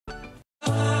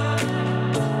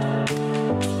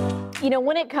You know,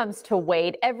 when it comes to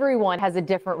weight, everyone has a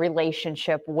different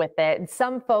relationship with it. And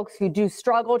some folks who do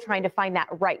struggle trying to find that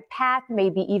right path may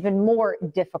be even more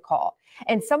difficult.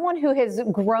 And someone who has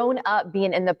grown up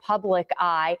being in the public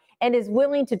eye and is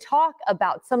willing to talk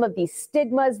about some of these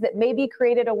stigmas that may be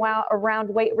created around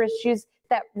weight issues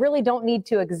that really don't need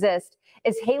to exist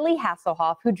is Hayley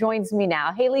Hasselhoff, who joins me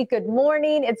now. Hayley, good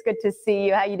morning. It's good to see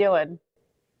you. How you doing?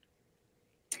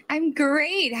 I'm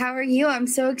great. How are you? I'm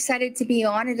so excited to be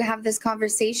on and to have this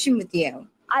conversation with you.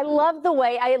 I love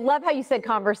how you said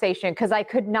conversation, because I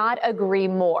could not agree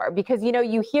more. Because, you know,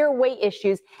 you hear weight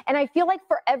issues, and I feel like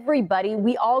for everybody,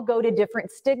 we all go to different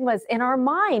stigmas in our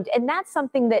mind. And that's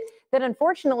something that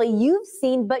unfortunately you've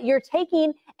seen, but you're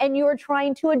taking and you're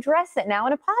trying to address it now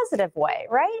in a positive way,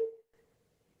 right?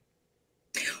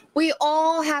 We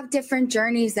all have different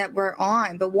journeys that we're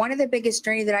on, but one of the biggest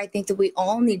journeys that I think that we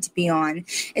all need to be on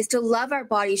is to love our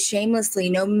bodies shamelessly,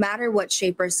 no matter what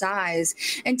shape or size,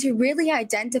 and to really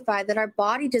identify that our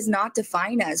body does not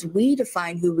define us. We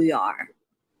define who we are.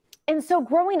 And so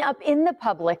growing up in the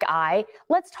public eye,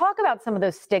 let's talk about some of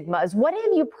those stigmas. What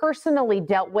have you personally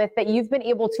dealt with that you've been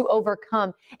able to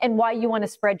overcome, and why you want to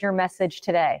spread your message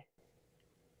today?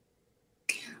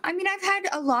 I mean, I've had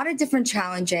a lot of different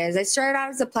challenges. I started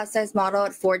out as a plus size model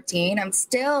at 14. I'm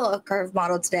still a curve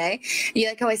model today. You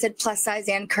like how I said plus size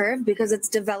and curve, because it's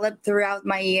developed throughout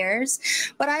my years.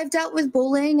 But I've dealt with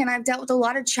bullying, and I've dealt with a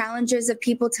lot of challenges of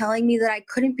people telling me that I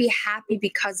couldn't be happy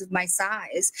because of my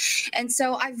size. And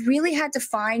so I've really had to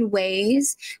find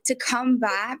ways to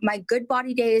combat my good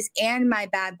body days and my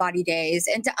bad body days,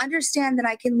 and to understand that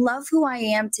I can love who I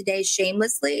am today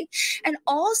shamelessly, and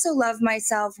also love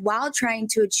myself while trying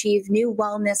to achieve new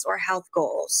wellness or health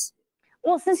goals.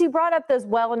 Well, since you brought up those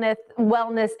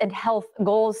wellness and health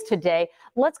goals today,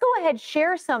 let's go ahead,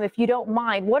 share some if you don't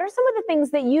mind. What are some of the things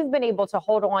that you've been able to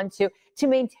hold on to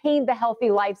maintain the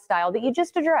healthy lifestyle that you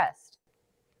just addressed?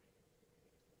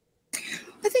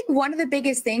 I think one of the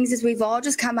biggest things is we've all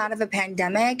just come out of a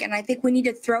pandemic, and I think we need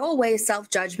to throw away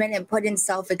self-judgment and put in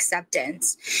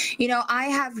self-acceptance. You know, I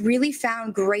have really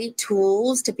found great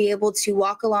tools to be able to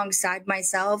walk alongside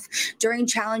myself during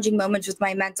challenging moments with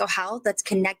my mental health that's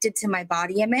connected to my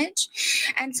body image.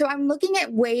 And so I'm looking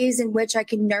at ways in which I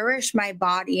can nourish my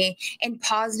body in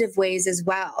positive ways as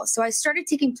well. So I started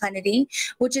taking Plenity,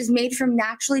 which is made from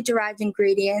naturally derived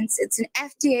ingredients. It's an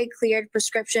FDA-cleared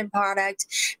prescription product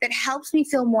that helps me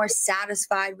feel more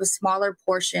satisfied with smaller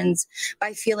portions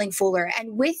by feeling fuller.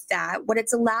 And with that, what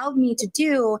it's allowed me to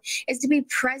do is to be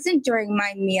present during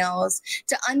my meals,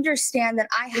 to understand that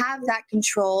I have that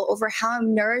control over how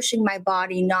I'm nourishing my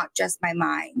body, not just my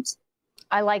mind.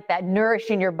 I like that,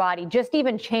 nourishing your body, just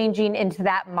even changing into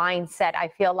that mindset, I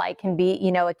feel like can be,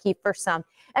 you know, a key for some.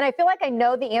 And I feel like I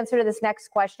know the answer to this next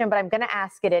question, but I'm going to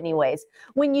ask it anyways.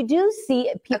 When you do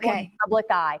see people in the public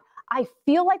eye, I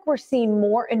feel like we're seeing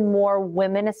more and more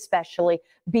women, especially,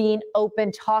 being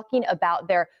open, talking about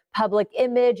their public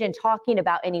image and talking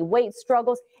about any weight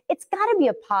struggles. It's got to be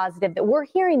a positive that we're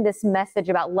hearing this message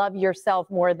about love yourself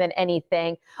more than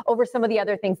anything over some of the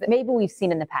other things that maybe we've seen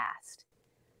in the past.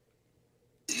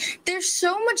 There's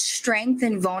so much strength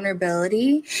in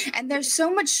vulnerability, and there's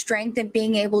so much strength in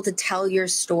being able to tell your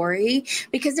story,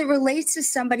 because it relates to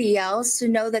somebody else to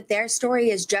know that their story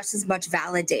is just as much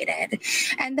validated,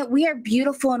 and that we are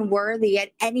beautiful and worthy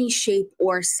at any shape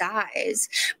or size.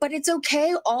 But it's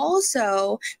okay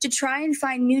also to try and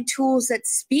find new tools that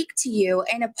speak to you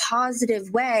in a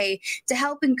positive way to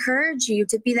help encourage you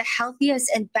to be the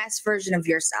healthiest and best version of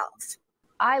yourself.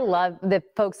 I love that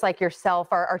folks like yourself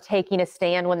are taking a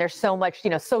stand when there's so much,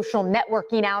 you know, social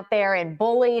networking out there and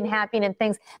bullying happening and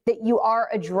things, that you are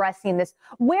addressing this.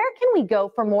 Where can we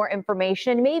go for more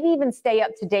information, maybe even stay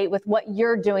up to date with what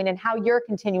you're doing and how you're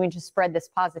continuing to spread this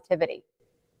positivity?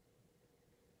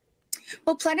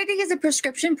 Well, Plenity is a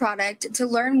prescription product. To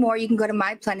learn more, you can go to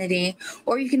My Plenity,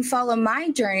 or you can follow my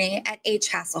journey at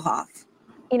H. Hasselhoff.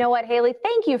 You know what, Hayley,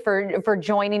 thank you for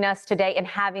joining us today and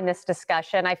having this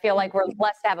discussion. I feel like we're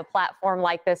blessed to have a platform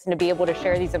like this, and to be able to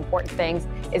share these important things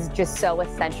is just so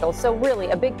essential. So really,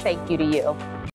 a big thank you to you.